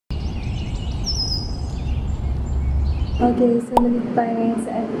Okay, so nandito tayo ngayon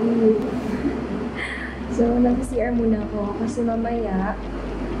sa FEU. So, nag-CR muna ako kasi mamaya,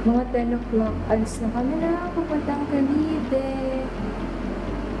 mga 10 o'clock, alis na kami na pupuntang Cavite.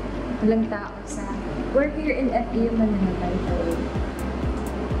 Walang tao sa... We're here in FEU Manila, by the way.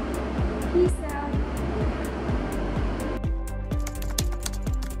 Peace out!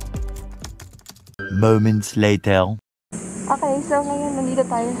 Moments later. Okay, so ngayon nandito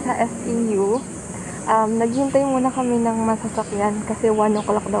tayo sa FEU. Naghihintay muna kami ng masasakyan kasi 1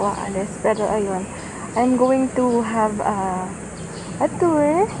 o'clock daw aalis. Pero ayun, I'm going to have a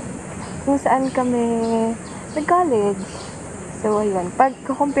tour kung saan kami nag-college. So ayun,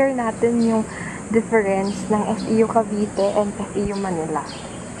 pag-compare natin yung difference ng FEU Cavite and FEU Manila.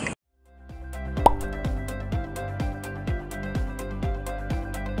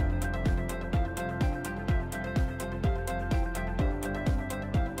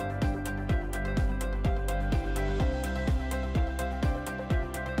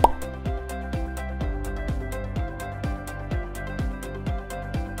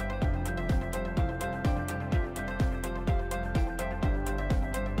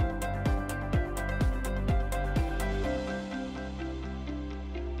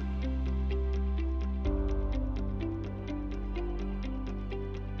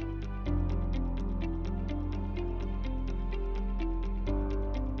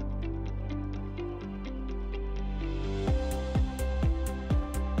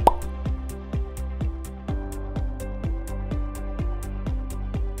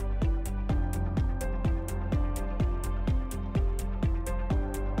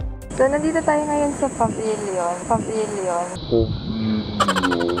 So, nandito tayo ngayon sa pavilion.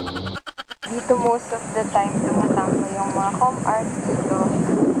 Dito most of the time tumatambay yung mga com arts dito.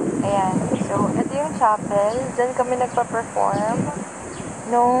 Ayan. So, ito yung chapel. Diyan kami nagpa-perform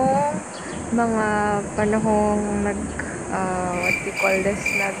nung mga panahong what we call this,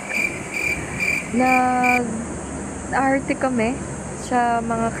 nag-arte kami sa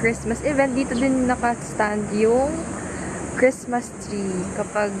mga Christmas event. Dito din naka-stand yung Christmas tree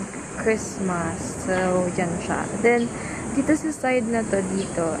kapag Christmas. So, dyan siya. Then, dito sa side na to,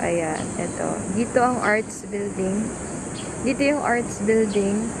 dito, ayan, ito. Dito ang arts building. Dito yung arts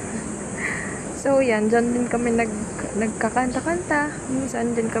building. So, yan, dyan din kami nagkakanta-kanta.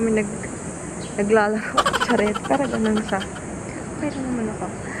 Minsan din kami naglalaro. Charet. Para ganun siya. Okay na naman ako.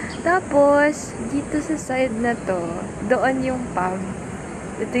 Tapos, dito sa side na to, doon yung pub.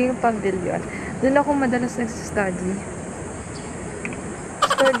 Ito yung pavilion. Doon ako madalas nagsistudy.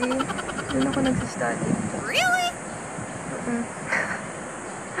 Doon ako nagsistudy. Really?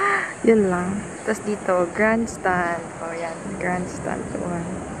 Yun lang. Tapos dito, grandstand. O, yan. Grandstand. Doon.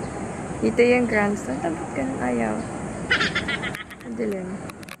 Dito yung grandstand. Tapos ganun ayaw. Ang dilim.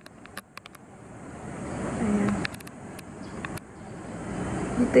 Ayan.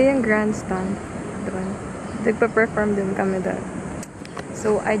 Dito yung grandstand. Doon. Nagpa-perform din kami doon.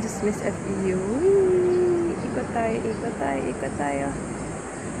 So, I just miss FEU. Ikot tayo, ikot tayo, ikot tayo.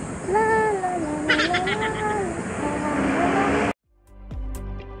 La la la la la la.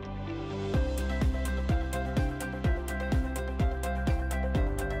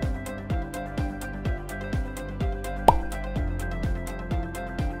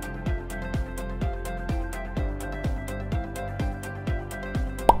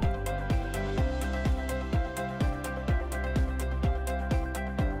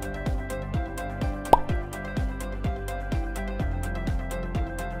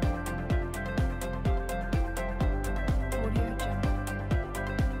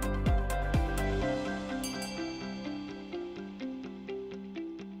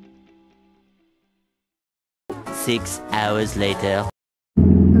 Six hours later.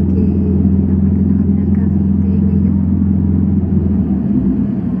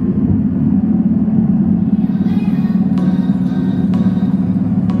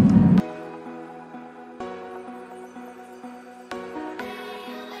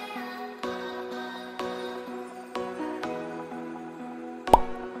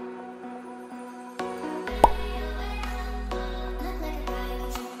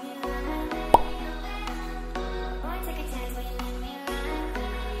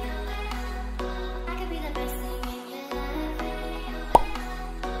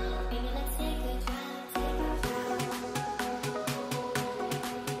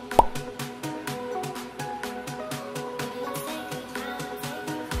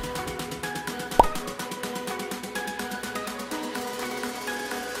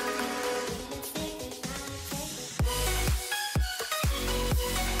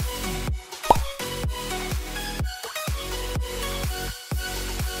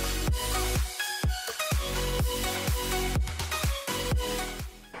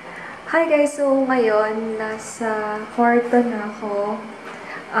 Hi guys! So ngayon, nasa kwarto na ako.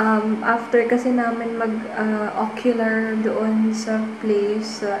 After kasi namin mag-ocular doon sa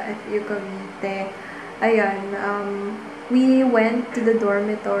place sa FEU Cavite. Ayan, we went to the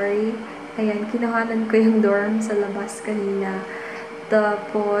dormitory. Ayan, kinuhanan ko yung dorm sa labas kanina.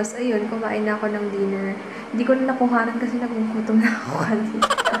 Tapos, ayun, kumain na ako ng dinner. Hindi ko na nakuhanan kasi nagugutom na ako kanina.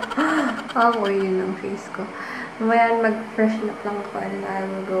 Amoy yun ang face ko. Mamaya mag-freshen up lang ako and I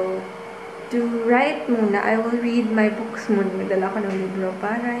will go to write muna. I will read my books muna. Magdala ko ng libro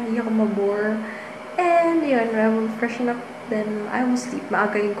para hindi ako mabore. And yun, I will freshen up. Then I will sleep.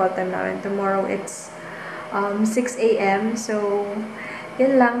 Maaga yung call time namin. Tomorrow it's 6 a.m. So,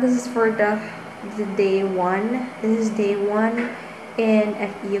 yun lang. This is for the day 1. This is day 1 in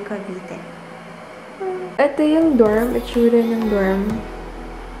FEU Cavite. Ito yung dorm. Itsura ng dorm.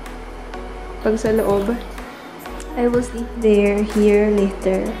 Pag sa loob. I will sleep here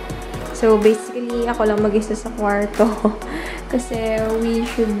later. So, basically, ako lang mag-isa sa kwarto. Kasi, we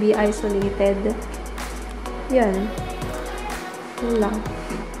should be isolated. Yan. Yun lang.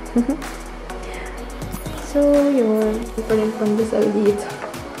 So, yun. Hindi pa rin pandesal dito.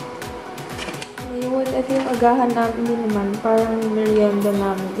 Ngayon, ito yung agahan namin din naman. Parang merienda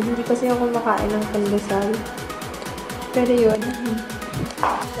namin. Hindi kasi ako makain ng pandesal. Pero yun.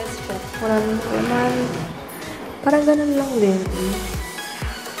 Let's check. Wala naman. Parang ganun lang din.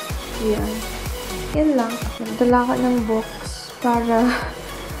 Yan. Yan lang. Nagdala ka ng books para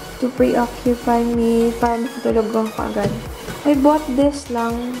to preoccupy me. Para makatulog ako agad. I bought this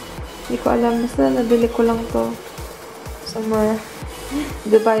lang. Hindi ko alam. Basta nabili ko lang to. Somewhere.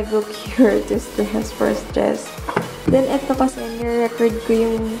 The Bible Cure to Stress for Stress. Then, ito kasi, nirecord ko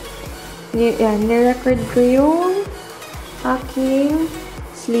yung nirecord ko yung aking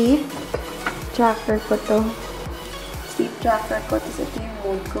sleep tracker ko to. Sleep tracker ko. Tapos ito yung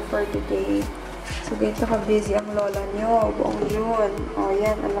mood ko for today. So, ganito ka-busy ang lola nyo. Buong yun. O,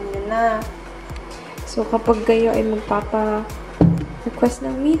 yan. Alam nyo na. So, kapag kayo ay magpapa-request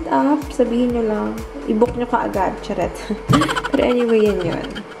ng meet-up, sabihin nyo lang. I-book nyo ka agad. Charet. Pero anyway, yan yun.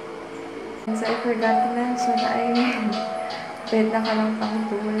 So, I forgot to mention na ay pwede na ka lang pang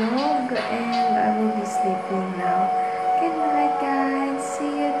tulog. And I will be sleeping now. Good night, guys. See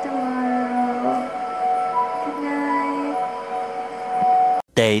you tomorrow. Good night.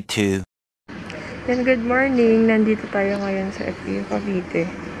 Day 2. Then, good morning. Nandito tayo ngayon sa FEU Cavite.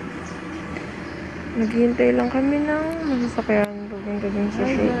 Naghihintay lang kami ng masasakyan papunta dun sa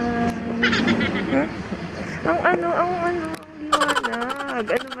shoot. Huh? Ang liwanag.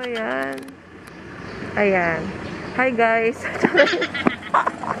 Ano ba yan? Ayan. Hi, guys.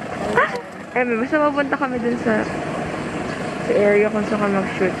 Basta mapunta kami dun sa area kung saan ka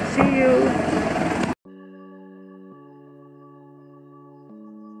mag-shoot. See you!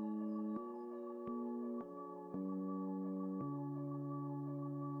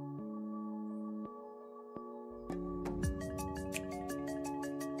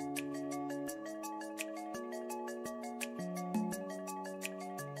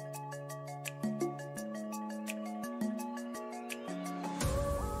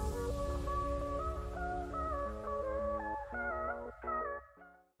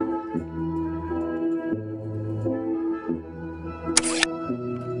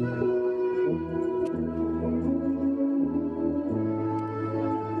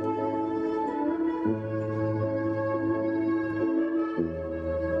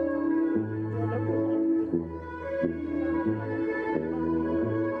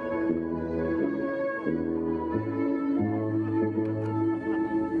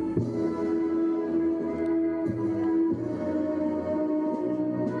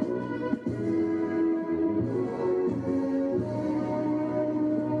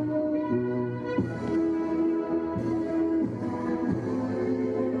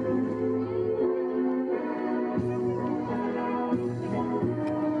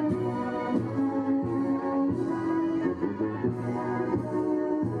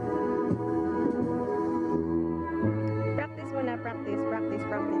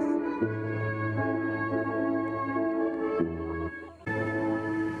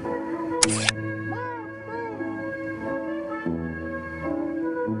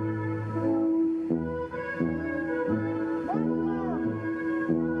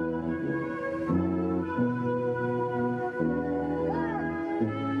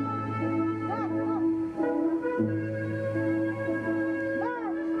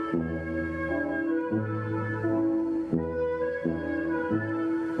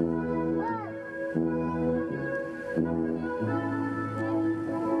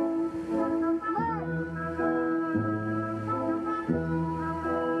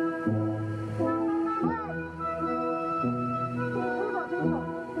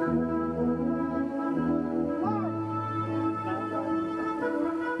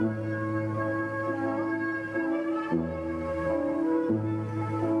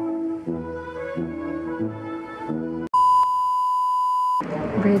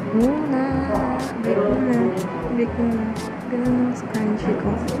 ate ko.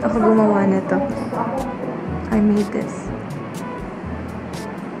 Ako gumawa na to. I made this.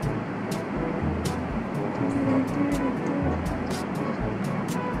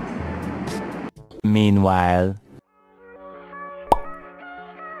 Meanwhile,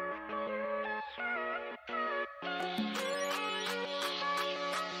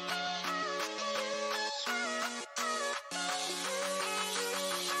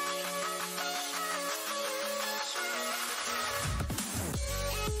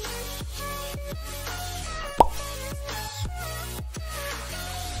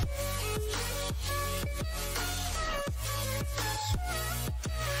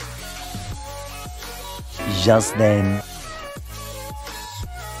 just then,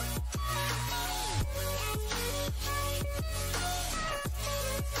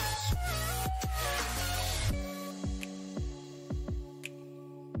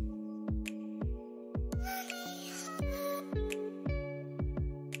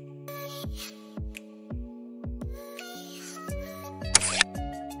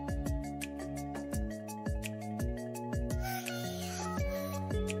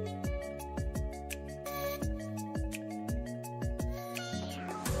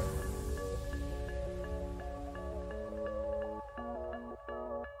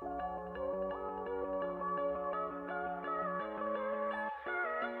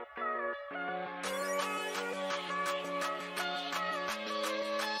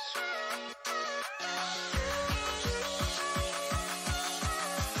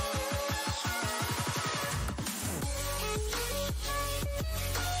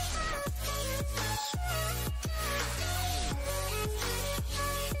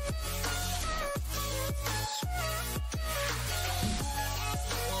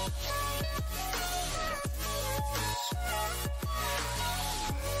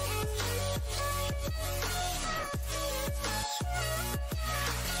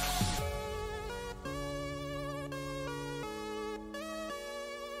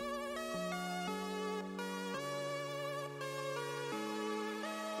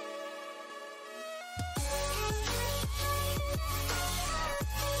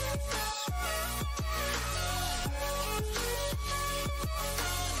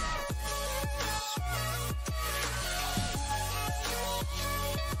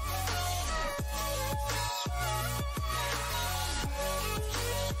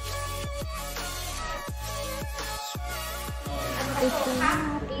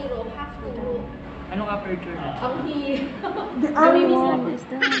 Anong aperture na? Hindi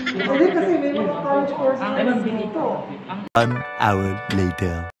kasi may mga college courses Ang dito. 1 hour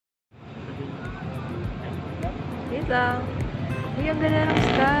later. Wait lang. Uy, ang ganda ng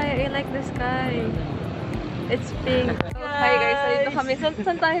sky. I like the sky. It's pink. Hi guys, nandito kami.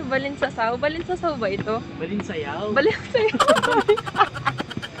 Saan tayo? Balinsasaw? Balinsasaw ba ito? Balinsayaw. Balinsasaw.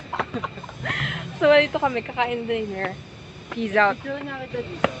 So, dito kami. Kakain dinner. Peace out. Picture na kita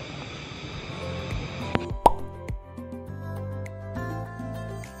dito.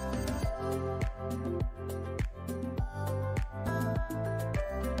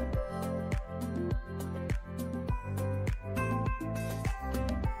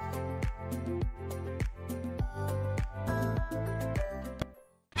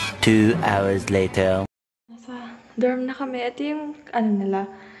 Two hours later. Nasa dorm na kami. Ito yung, nila,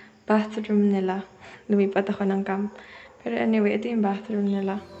 bathroom nila. Lumipat ako ng camp. Pero anyway, ito yung bathroom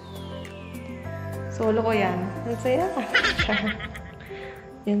nila. Solo ko yan. Ang saya.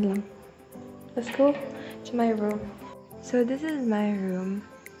 Yan lang. Let's go to my room. So, this is my room.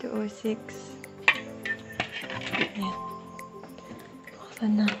 206. Ayan.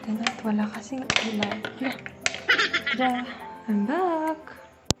 Buksan natin at wala kasing ilaw. Tara! I'm back!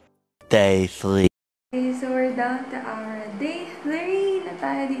 Day 3. Okay, so we're down to our day 3 na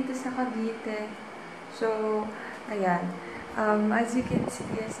tayo dito sa Cavite. So, ayan. As you can see,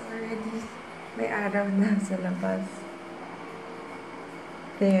 yes, already may araw na sa labas.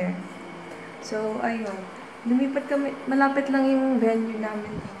 There. So, ayun. Lumipat kami, malapit lang yung venue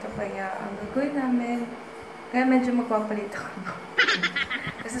namin dito. Kaya, ang gagawin namin, kaya medyo magpapalit ako.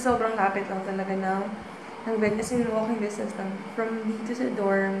 Kasi sobrang lapit lang talaga ng venue. Kasi walking distance lang. From dito sa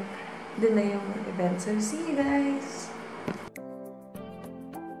dorm, doon na yung event. So, see you guys!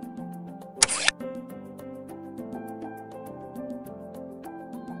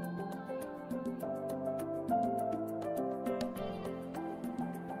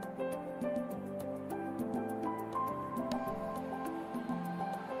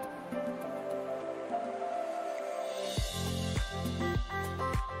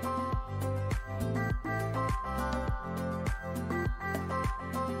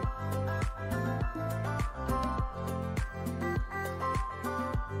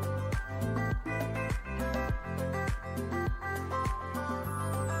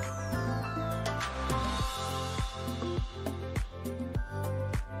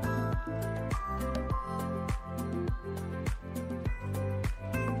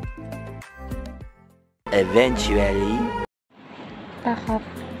 Eventually. Pack up.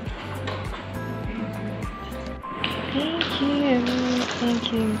 Thank you.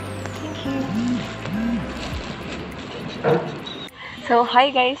 Thank you. Thank you. So,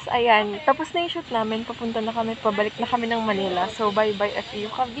 hi guys. Ayan. Tapos na yung shoot namin. Papunta na kami. Pabalik na kami ng Manila. So, bye-bye FEU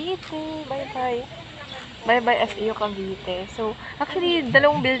Cavite. Bye-bye. Bye-bye FEU Cavite. So, actually,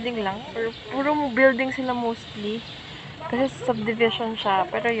 dalawang building lang. Or puro building sila mostly. Kasi subdivision siya.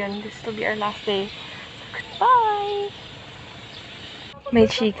 Pero yun, this will be our last day. So, goodbye! May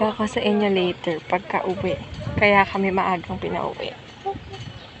chika ko sa inyo later pagka uwi. Kaya kami maagang pinauwi.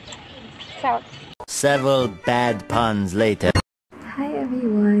 Peace out! Several bad puns later. Hi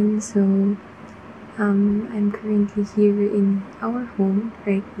everyone! So, I'm currently here in our home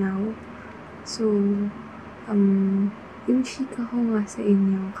right now. So, yung chika ko nga sa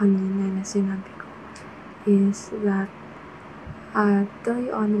inyo kanina na sinabi ko is that, tell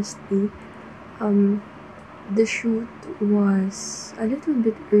you honestly, the shoot was a little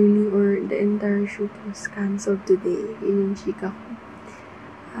bit early or the entire shoot was cancelled today. Yun yung chika ko.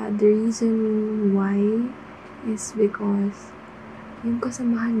 The reason why is because yung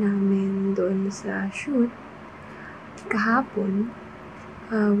kasamahan namin doon sa shoot kahapon,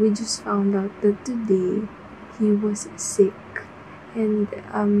 we just found out that today he was sick. And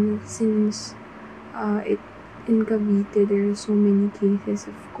since in Cavite there are so many cases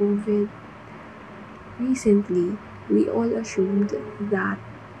of COVID recently, we all assumed that that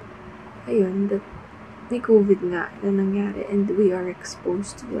may COVID nga na nangyari and we are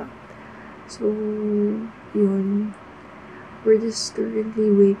exposed to that. So, yun. We're just currently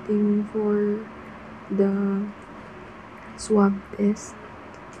waiting for the swab test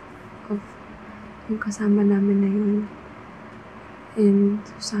of yung kasama namin na yun. And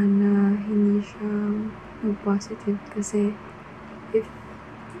sana hindi siya mag-positive kasi if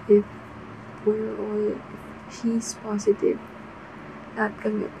she's positive, lahat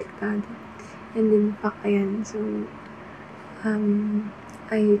kami apektado. And in fact, ayan, so,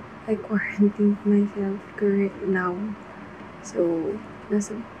 I quarantined myself correct now. So,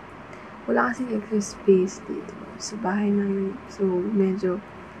 wala kasing extra space dito sa bahay namin. So, medyo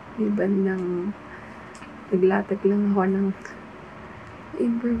may bandang naglatag lang ako ng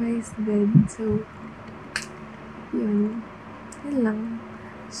improvised bed. So, yun lang.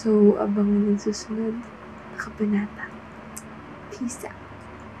 So, abangan ng susunod na kabanata. Peace out.